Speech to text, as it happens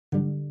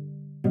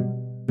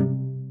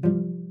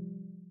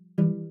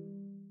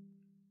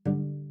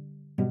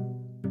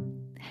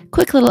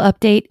Quick little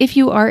update. If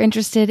you are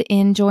interested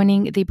in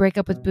joining the Break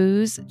Up with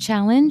Booze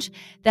challenge,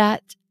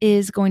 that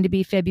is going to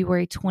be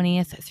February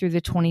 20th through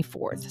the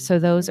 24th. So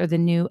those are the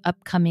new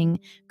upcoming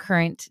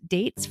current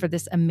dates for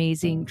this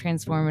amazing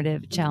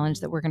transformative challenge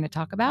that we're going to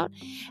talk about.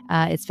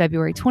 It's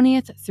February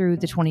 20th through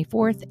the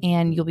 24th,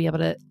 and you'll be able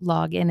to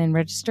log in and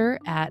register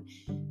at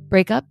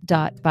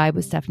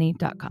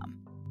breakup.vibewithstephanie.com.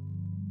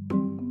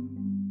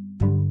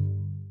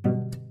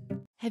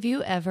 Have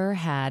you ever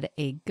had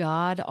a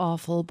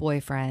god-awful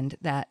boyfriend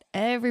that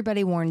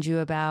everybody warned you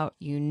about?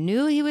 You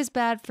knew he was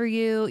bad for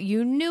you.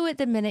 You knew it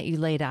the minute you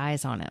laid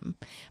eyes on him,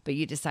 but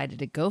you decided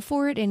to go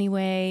for it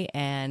anyway,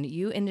 and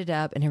you ended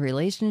up in a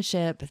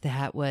relationship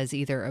that was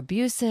either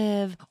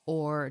abusive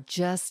or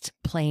just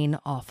plain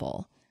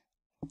awful.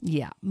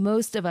 Yeah,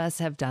 most of us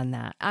have done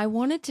that. I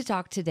wanted to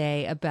talk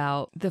today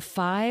about the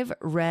 5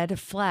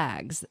 red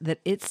flags that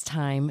it's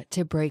time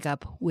to break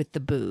up with the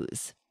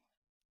booze.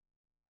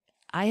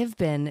 I have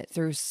been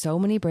through so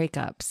many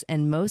breakups,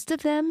 and most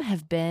of them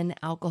have been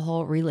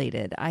alcohol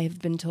related. I have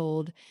been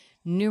told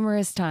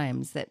numerous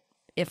times that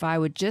if I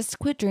would just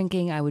quit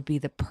drinking, I would be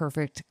the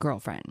perfect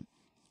girlfriend.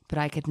 But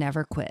I could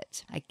never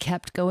quit. I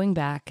kept going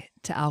back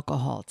to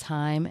alcohol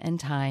time and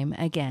time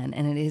again,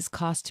 and it has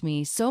cost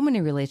me so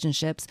many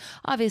relationships.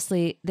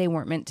 Obviously, they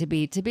weren't meant to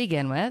be to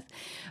begin with,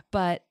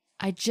 but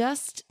I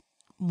just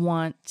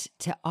want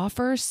to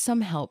offer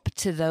some help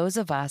to those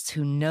of us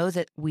who know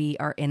that we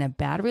are in a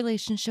bad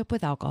relationship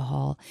with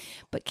alcohol,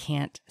 but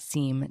can't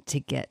seem to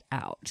get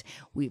out.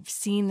 We've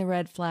seen the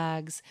red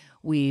flags,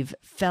 we've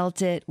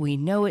felt it, we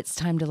know it's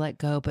time to let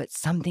go, but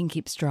something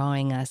keeps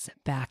drawing us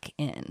back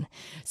in.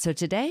 So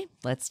today,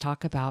 let's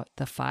talk about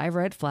the 5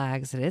 red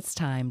flags that it's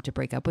time to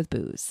break up with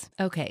booze.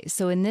 Okay,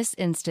 so in this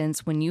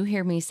instance, when you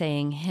hear me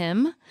saying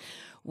him,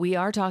 we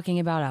are talking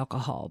about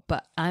alcohol,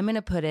 but I'm going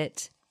to put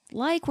it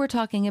like we're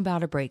talking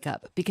about a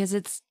breakup, because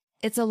it's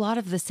a lot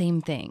of the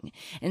same thing.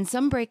 And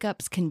some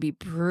breakups can be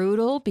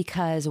brutal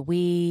because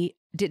we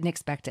didn't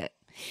expect it.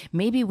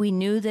 Maybe we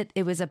knew that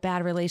it was a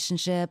bad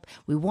relationship.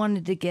 We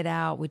wanted to get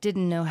out. We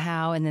didn't know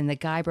how. And then the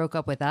guy broke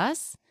up with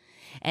us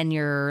and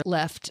you're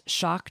left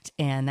shocked.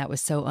 And that was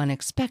so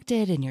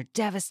unexpected and you're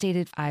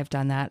devastated. I've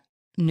done that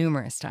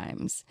numerous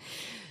times.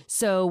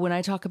 So when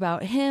I talk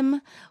about him,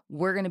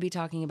 we're going to be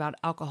talking about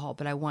alcohol,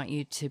 but I want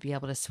you to be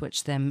able to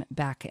switch them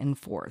back and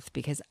forth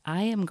because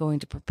I am going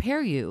to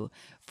prepare you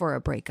for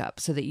a breakup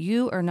so that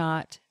you are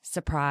not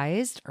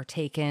surprised or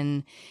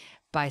taken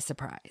by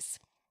surprise.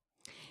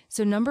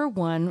 So number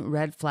 1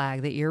 red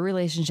flag that your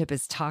relationship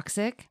is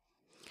toxic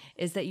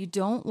is that you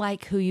don't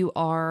like who you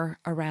are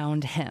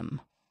around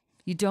him.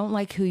 You don't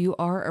like who you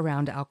are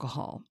around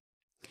alcohol.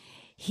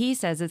 He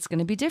says it's going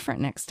to be different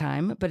next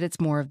time, but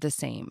it's more of the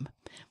same.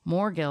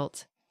 More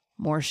guilt,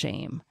 more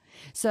shame.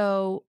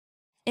 So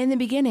in the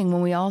beginning,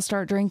 when we all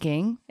start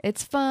drinking,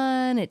 it's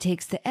fun. It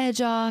takes the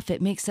edge off.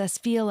 It makes us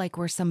feel like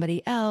we're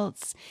somebody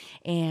else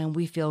and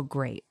we feel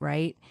great,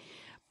 right?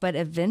 But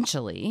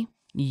eventually,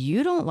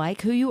 you don't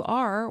like who you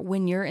are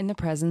when you're in the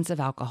presence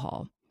of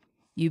alcohol.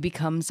 You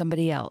become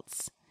somebody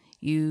else.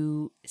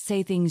 You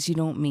say things you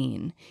don't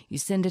mean. You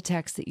send a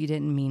text that you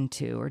didn't mean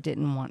to or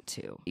didn't want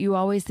to. You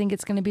always think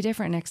it's going to be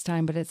different next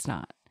time, but it's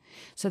not.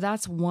 So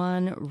that's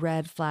one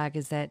red flag,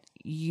 is that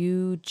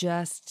you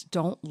just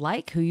don't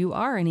like who you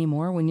are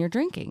anymore when you're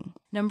drinking.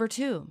 Number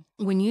 2,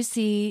 when you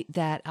see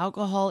that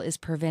alcohol is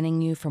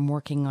preventing you from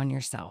working on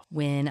yourself,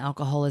 when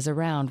alcohol is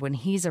around, when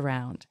he's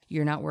around,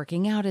 you're not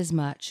working out as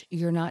much,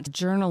 you're not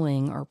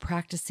journaling or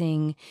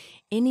practicing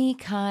any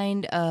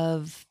kind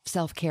of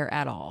self-care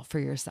at all for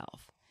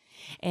yourself.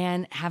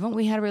 And haven't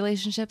we had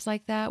relationships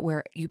like that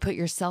where you put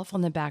yourself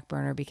on the back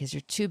burner because you're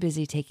too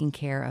busy taking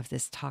care of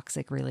this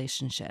toxic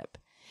relationship?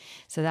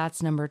 So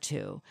that's number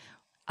 2.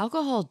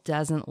 Alcohol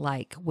doesn't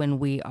like when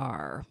we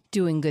are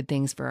doing good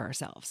things for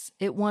ourselves.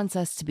 It wants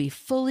us to be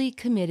fully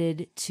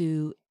committed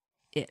to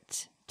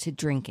it, to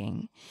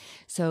drinking.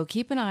 So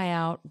keep an eye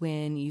out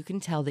when you can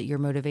tell that your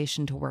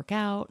motivation to work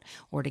out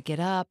or to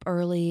get up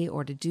early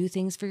or to do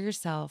things for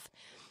yourself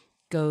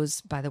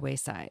goes by the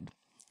wayside.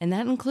 And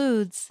that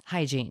includes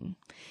hygiene.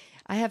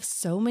 I have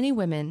so many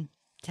women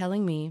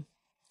telling me,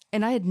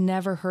 and I had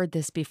never heard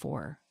this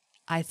before.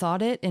 I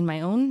thought it in my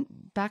own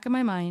back of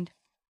my mind,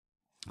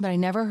 but I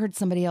never heard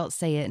somebody else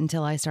say it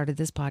until I started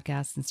this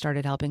podcast and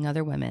started helping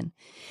other women,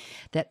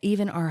 that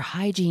even our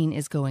hygiene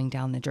is going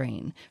down the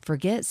drain.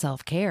 Forget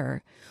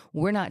self-care.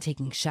 We're not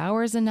taking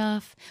showers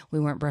enough. We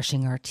weren't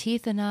brushing our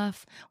teeth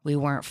enough. We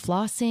weren't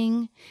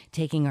flossing,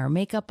 taking our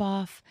makeup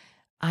off.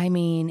 I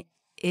mean,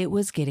 it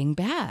was getting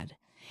bad.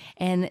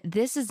 And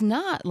this is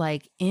not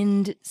like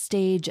end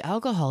stage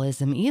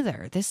alcoholism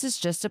either. This is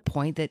just a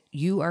point that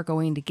you are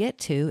going to get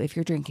to if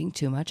you're drinking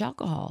too much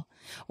alcohol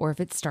or if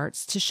it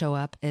starts to show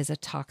up as a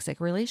toxic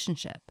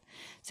relationship.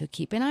 So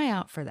keep an eye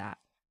out for that.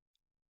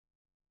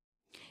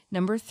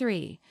 Number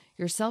 3,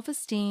 your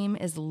self-esteem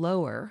is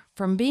lower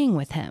from being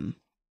with him.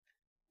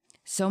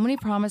 So many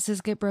promises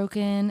get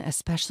broken,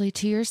 especially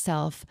to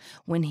yourself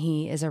when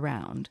he is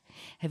around.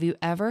 Have you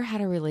ever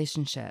had a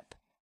relationship?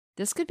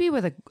 This could be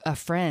with a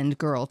friend,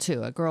 girl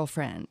too, a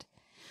girlfriend,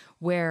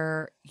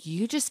 where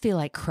you just feel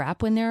like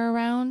crap when they're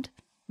around.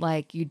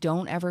 Like you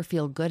don't ever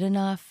feel good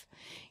enough.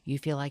 You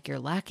feel like you're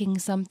lacking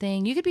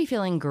something. You could be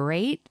feeling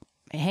great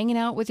hanging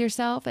out with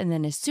yourself. And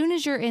then as soon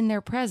as you're in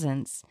their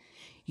presence,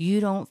 you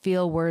don't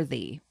feel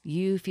worthy.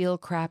 You feel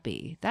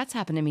crappy. That's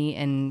happened to me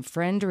in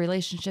friend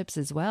relationships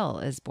as well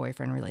as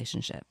boyfriend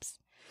relationships.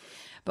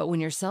 But when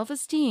your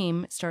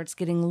self-esteem starts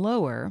getting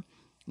lower,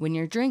 when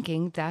you're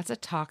drinking, that's a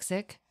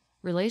toxic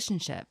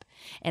relationship.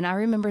 And I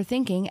remember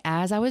thinking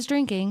as I was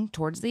drinking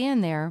towards the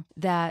end there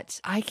that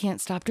I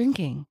can't stop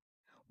drinking.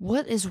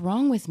 What is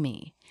wrong with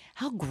me?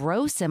 How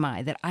gross am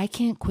I that I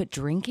can't quit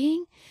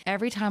drinking?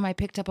 Every time I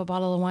picked up a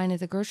bottle of wine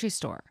at the grocery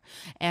store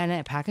and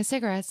a pack of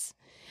cigarettes,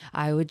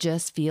 I would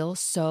just feel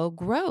so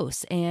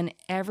gross. And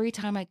every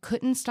time I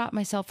couldn't stop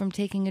myself from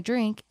taking a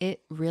drink,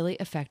 it really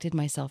affected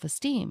my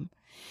self-esteem.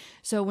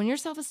 So when your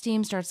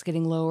self-esteem starts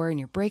getting lower and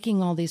you're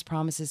breaking all these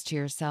promises to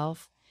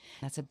yourself,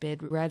 that's a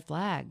big red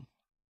flag.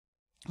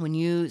 When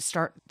you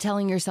start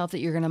telling yourself that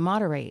you're going to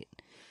moderate.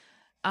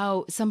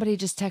 Oh, somebody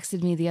just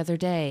texted me the other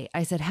day.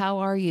 I said, how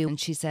are you? And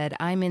she said,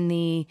 I'm in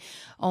the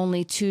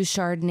only 2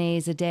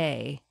 Chardonnays a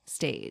day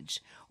stage,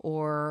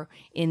 or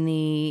in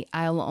the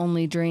I'll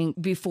only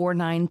drink before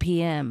 9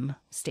 p.m.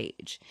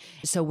 stage.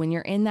 So when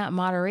you're in that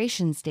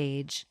moderation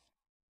stage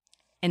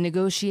and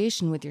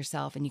negotiation with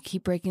yourself and you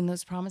keep breaking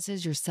those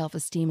promises, your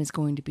self-esteem is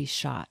going to be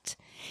shot.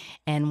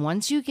 And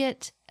once you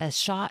get a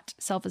shot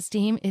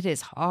self-esteem, it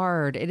is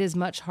hard. It is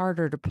much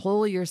harder to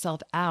pull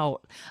yourself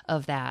out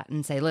of that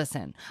and say,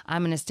 listen,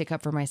 I'm going to stick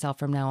up for myself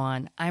from now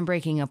on. I'm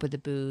breaking up with the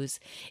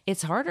booze.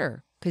 It's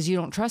harder because you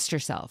don't trust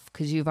yourself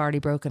because you've already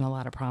broken a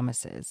lot of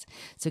promises.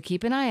 So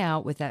keep an eye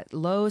out with that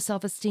low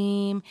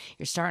self-esteem.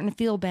 You're starting to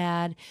feel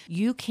bad.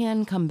 You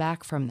can come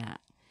back from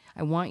that.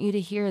 I want you to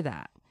hear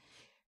that.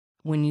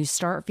 When you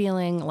start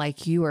feeling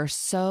like you are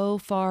so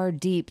far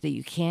deep that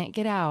you can't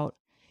get out,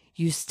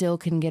 you still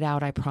can get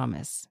out, I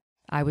promise.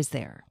 I was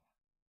there.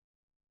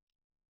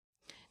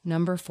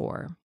 Number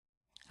 4,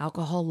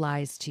 alcohol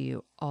lies to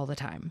you all the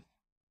time.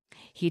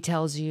 He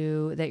tells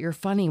you that you're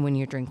funny when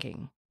you're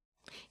drinking.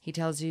 He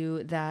tells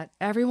you that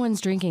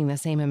everyone's drinking the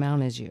same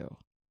amount as you.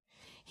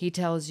 He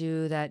tells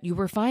you that you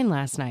were fine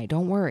last night,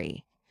 don't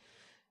worry.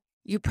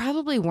 You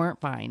probably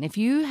weren't fine. If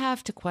you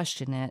have to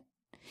question it,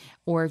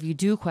 or if you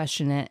do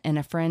question it and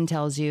a friend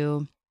tells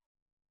you,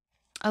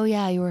 oh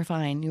yeah, you were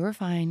fine, you were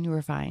fine, you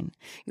were fine,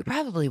 you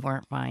probably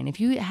weren't fine. If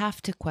you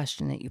have to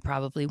question it, you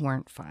probably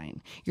weren't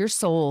fine. Your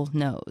soul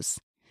knows.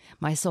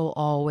 My soul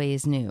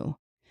always knew.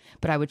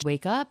 But I would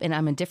wake up and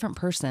I'm a different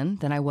person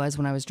than I was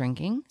when I was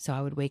drinking. So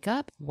I would wake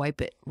up,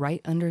 wipe it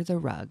right under the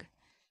rug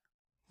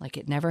like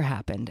it never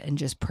happened and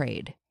just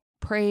prayed.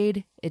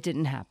 Prayed, it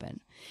didn't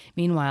happen.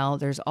 Meanwhile,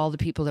 there's all the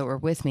people that were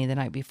with me the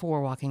night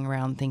before walking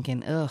around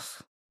thinking, ugh,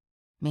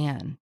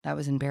 man, that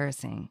was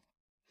embarrassing.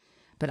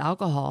 But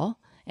alcohol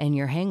and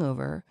your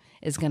hangover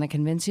is going to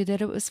convince you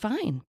that it was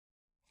fine.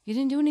 You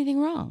didn't do anything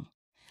wrong.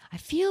 I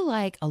feel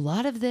like a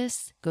lot of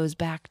this goes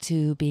back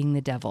to being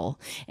the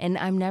devil. And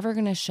I'm never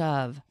going to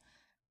shove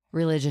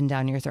religion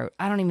down your throat.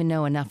 I don't even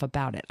know enough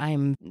about it.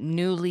 I'm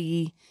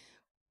newly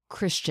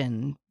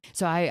Christian,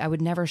 so I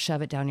would never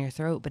shove it down your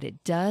throat. But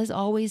it does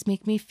always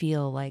make me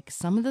feel like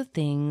some of the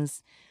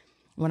things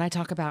when I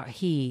talk about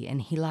he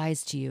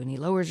lies to you and he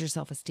lowers your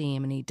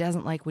self-esteem and he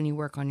doesn't like when you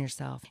work on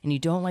yourself and you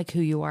don't like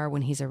who you are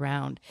when he's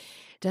around,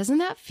 doesn't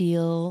that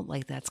feel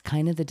like that's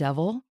kind of the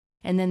devil?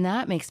 And then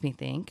that makes me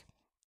think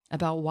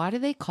about why do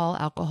they call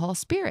alcohol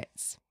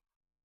spirits?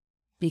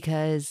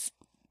 Because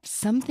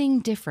something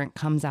different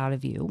comes out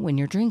of you when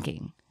you're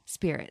drinking.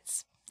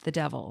 Spirits, the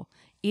devil.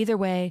 Either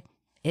way,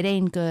 it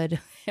ain't good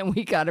and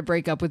we got to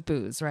break up with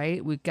booze,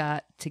 right? We've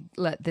got to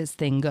let this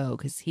thing go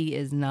because he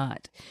is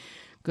not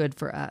good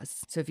for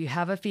us. So if you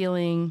have a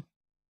feeling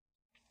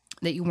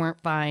that you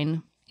weren't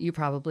fine, you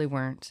probably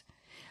weren't.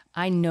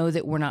 I know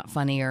that we're not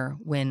funnier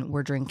when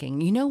we're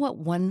drinking. You know what?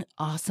 One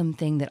awesome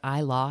thing that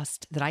I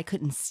lost that I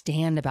couldn't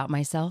stand about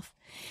myself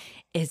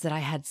is that I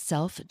had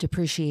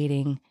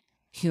self-depreciating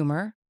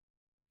humor.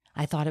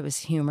 I thought it was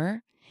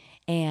humor.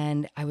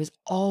 And I was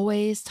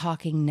always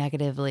talking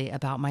negatively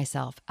about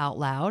myself out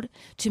loud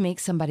to make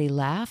somebody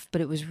laugh,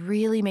 but it was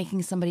really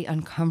making somebody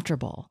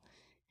uncomfortable.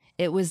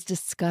 It was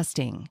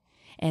disgusting.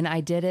 And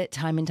I did it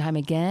time and time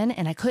again,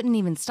 and I couldn't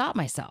even stop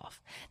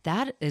myself.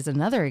 That is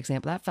another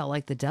example. That felt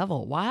like the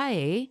devil.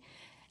 Why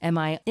am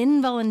I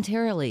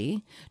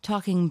involuntarily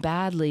talking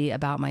badly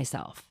about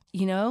myself?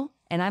 You know?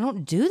 And I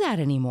don't do that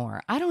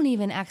anymore. I don't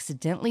even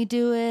accidentally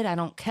do it. I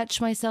don't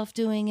catch myself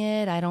doing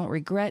it. I don't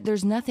regret.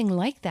 There's nothing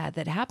like that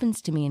that happens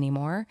to me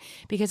anymore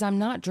because I'm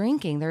not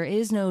drinking. There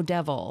is no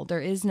devil. There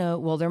is no,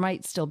 well, there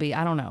might still be.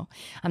 I don't know.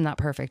 I'm not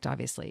perfect,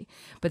 obviously,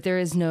 but there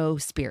is no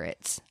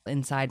spirit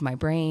inside my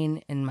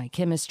brain and my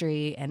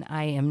chemistry. And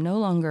I am no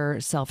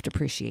longer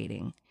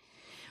self-depreciating,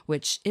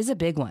 which is a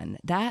big one.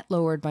 That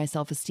lowered my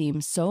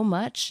self-esteem so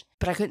much,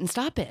 but I couldn't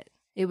stop it.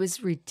 It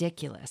was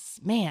ridiculous.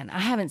 Man, I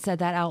haven't said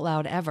that out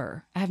loud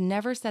ever. I have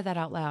never said that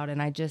out loud.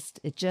 And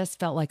it just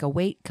felt like a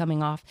weight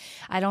coming off.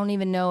 I don't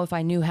even know if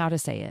I knew how to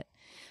say it,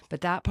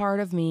 but that part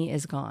of me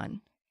is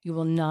gone. You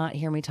will not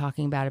hear me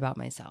talking bad about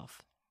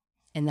myself.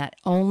 And that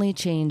only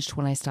changed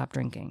when I stopped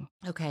drinking.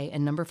 Okay,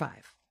 and number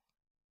 5.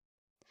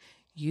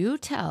 You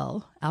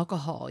tell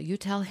alcohol, you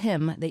tell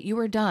him that you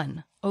are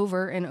done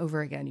over and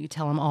over again. You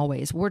tell him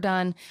always, we're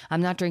done.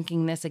 I'm not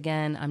drinking this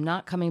again. I'm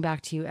not coming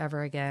back to you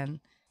ever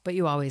again. But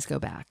you always go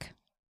back.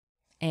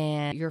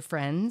 And your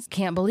friends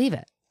can't believe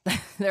it.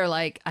 They're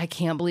like, I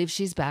can't believe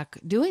she's back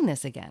doing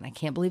this again. I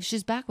can't believe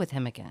she's back with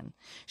him again.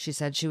 She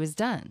said she was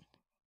done.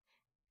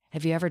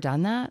 Have you ever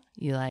done that?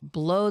 You like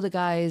blow the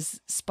guy's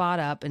spot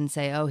up and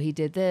say, oh, he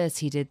did this,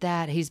 he did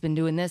that, he's been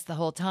doing this the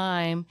whole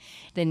time.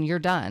 Then you're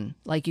done.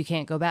 Like you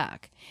can't go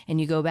back.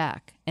 And you go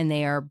back and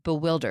they are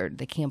bewildered.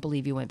 They can't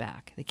believe you went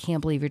back. They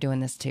can't believe you're doing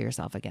this to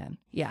yourself again.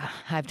 Yeah,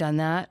 I've done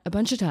that a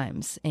bunch of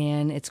times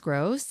and it's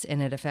gross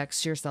and it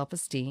affects your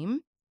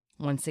self-esteem.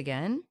 Once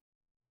again,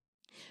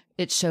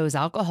 it shows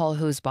alcohol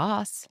who's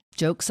boss.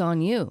 Joke's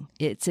on you.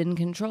 It's in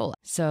control.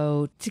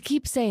 So to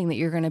keep saying that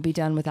you're going to be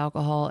done with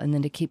alcohol and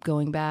then to keep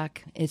going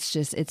back,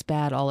 it's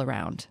bad all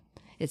around.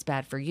 It's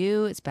bad for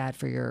you. It's bad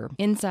for your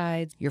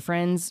insides. Your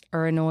friends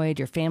are annoyed.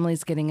 Your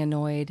family's getting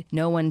annoyed.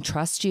 No one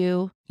trusts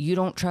you. You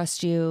don't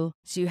trust you.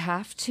 So you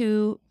have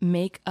to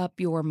make up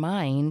your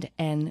mind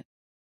and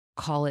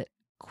call it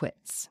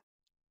quits.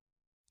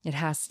 It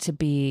has to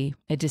be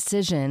a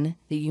decision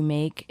that you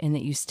make and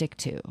that you stick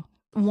to.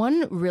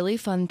 One really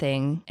fun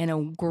thing and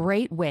a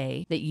great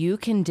way that you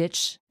can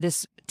ditch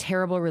this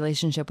terrible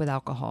relationship with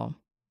alcohol.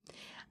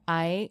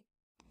 I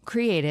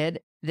created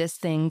this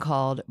thing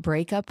called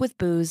Break Up with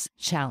Booze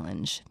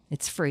Challenge.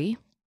 It's free.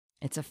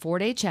 It's a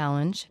 4-day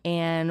challenge,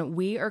 and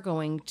we are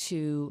going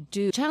to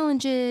do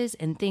challenges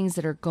and things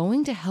that are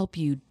going to help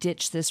you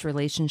ditch this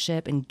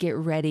relationship and get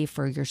ready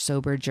for your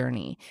sober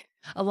journey.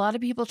 A lot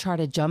of people try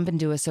to jump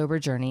into a sober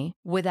journey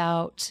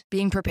without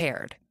being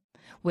prepared,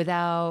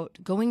 without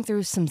going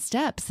through some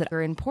steps that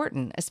are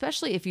important,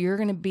 especially if you're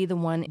going to be the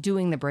one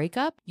doing the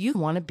breakup. You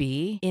want to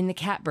be in the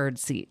catbird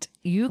seat.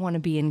 You want to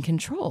be in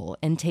control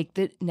and take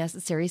the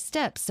necessary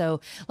steps.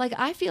 So like,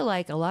 I feel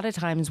like a lot of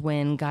times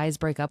when guys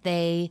break up,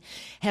 they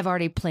have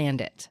already planned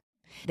it.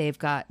 They've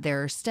got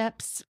their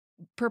steps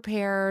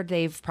prepared.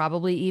 They've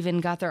probably even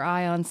got their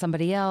eye on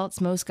somebody else.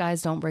 Most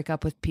guys don't break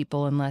up with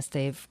people unless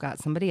they've got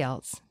somebody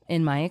else,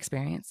 in my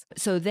experience.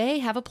 So they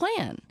have a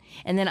plan.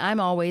 And then I'm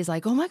always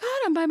like, oh my God,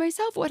 I'm by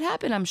myself. What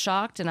happened? I'm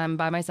shocked and I'm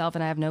by myself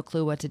and I have no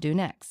clue what to do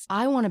next.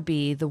 I want to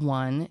be the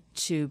one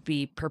to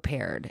be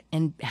prepared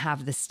and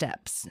have the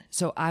steps.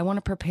 So I want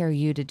to prepare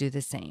you to do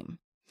the same.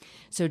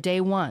 So day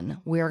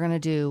 1, we are going to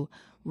do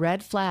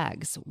red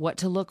flags, what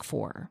to look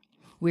for.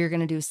 We are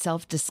going to do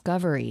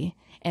self-discovery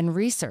and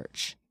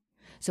research.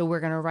 So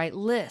we're going to write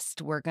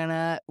lists. We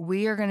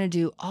are going to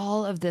do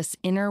all of this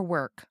inner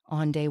work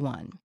on day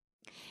 1.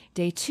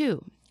 Day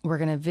 2, we're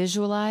going to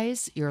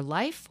visualize your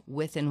life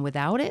with and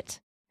without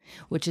it,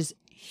 which is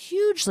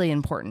hugely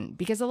important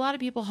because a lot of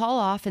people haul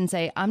off and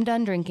say, I'm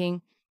done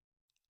drinking.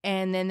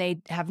 And then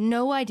they have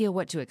no idea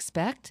what to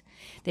expect.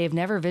 They've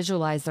never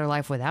visualized their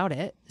life without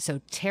it. So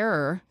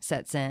terror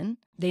sets in.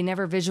 They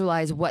never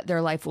visualize what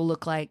their life will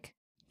look like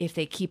if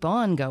they keep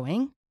on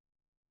going,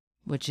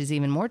 which is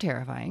even more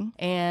terrifying.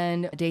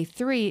 And day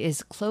 3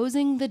 is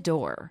closing the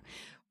door,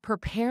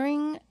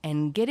 preparing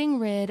and getting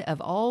rid of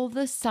all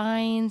the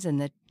signs and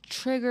the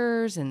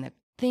triggers and the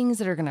things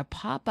that are going to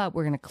pop up.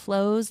 We're going to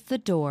close the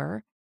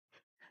door,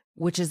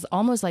 which is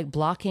almost like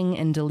blocking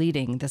and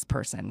deleting this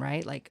person,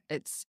 right? Like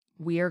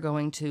we are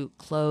going to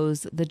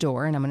close the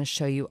door, and I'm going to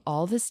show you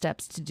all the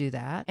steps to do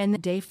that. And then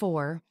day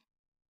 4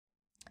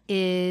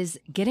 is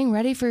getting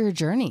ready for your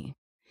journey.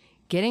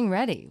 Getting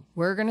ready.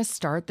 We're going to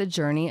start the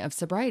journey of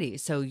sobriety.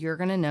 So you're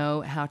going to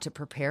know how to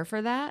prepare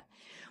for that.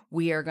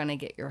 We are going to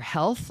get your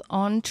health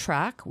on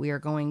track. We are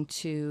going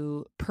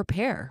to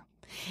prepare.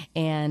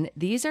 And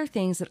these are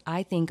things that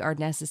I think are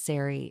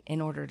necessary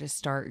in order to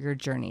start your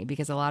journey,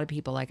 because a lot of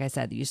people, like I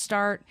said, you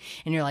start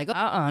and you're like,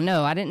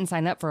 no, I didn't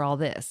sign up for all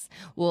this.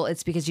 Well,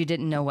 it's because you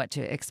didn't know what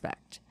to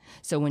expect.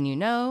 So when you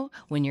know,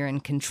 when you're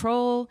in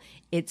control,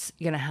 it's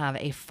going to have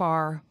a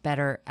far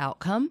better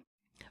outcome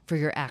for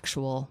your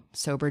actual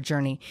sober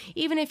journey.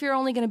 Even if you're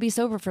only going to be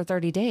sober for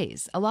 30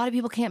 days, a lot of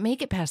people can't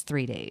make it past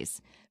 3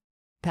 days,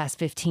 past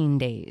 15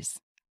 days.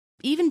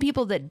 Even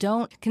people that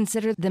don't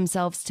consider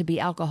themselves to be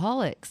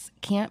alcoholics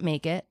can't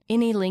make it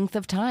any length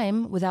of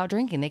time without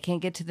drinking. They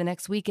can't get to the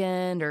next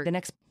weekend or the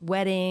next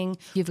wedding.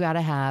 You've got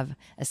to have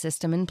a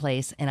system in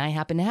place. And I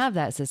happen to have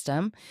that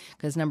system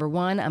because number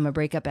 1, I'm a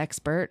breakup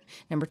expert.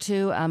 Number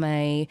 2, I'm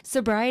a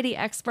sobriety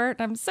expert.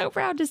 I'm so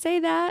proud to say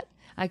that.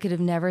 I could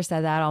have never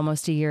said that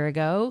almost a year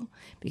ago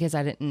because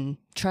I didn't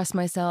trust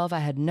myself. I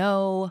had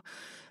no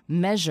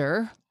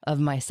measure of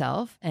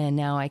myself. And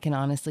now I can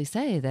honestly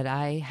say that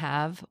I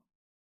have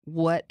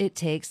what it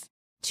takes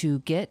to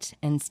get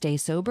and stay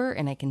sober,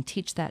 and I can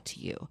teach that to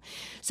you.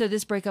 So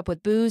this Breakup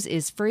with Booze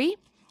is free.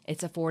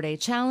 It's a 4-day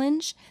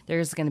challenge.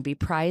 There's going to be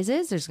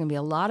prizes. There's going to be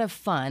a lot of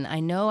fun. I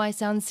know I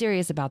sound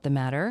serious about the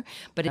matter,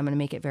 but I'm going to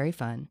make it very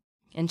fun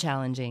and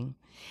challenging.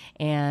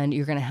 And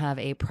you're going to have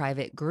a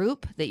private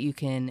group that you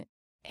can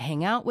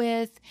hang out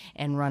with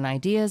and run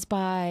ideas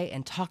by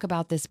and talk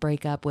about this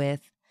breakup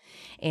with.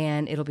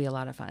 And it'll be a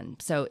lot of fun.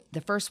 So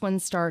the first one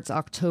starts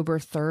October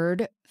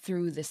 3rd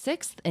through the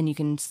 6th, and you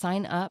can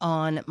sign up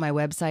on my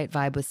website,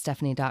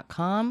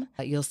 𝗕𝗏𝗂𝗵.com.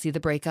 You'll see the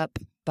breakup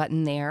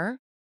button there.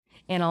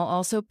 And I'll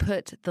also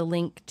put the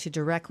link to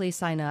directly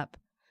sign up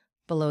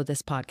below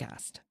this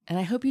podcast. And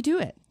I hope you do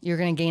it. You're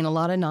going to gain a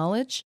lot of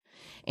knowledge.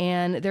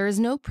 And there is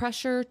no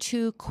pressure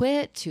to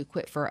quit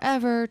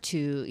forever,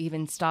 to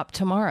even stop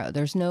tomorrow.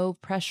 There's no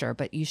pressure,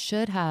 but you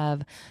should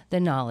have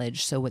the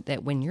knowledge so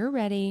that when you're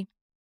ready,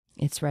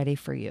 it's ready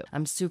for you.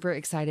 I'm super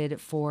excited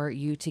for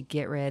you to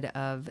get rid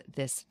of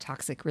this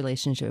toxic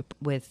relationship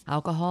with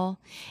alcohol,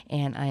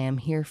 and I am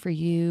here for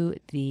you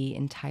the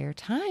entire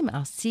time.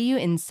 I'll see you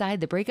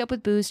inside the Breakup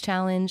with Booze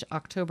Challenge,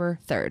 October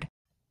 3rd.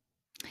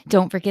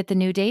 Don't forget the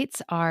new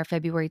dates are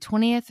February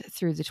 20th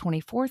through the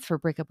 24th for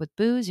Breakup with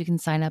Booze. You can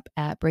sign up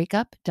at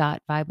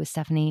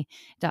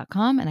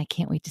breakup.vibewithstephanie.com, and I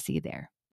can't wait to see you there.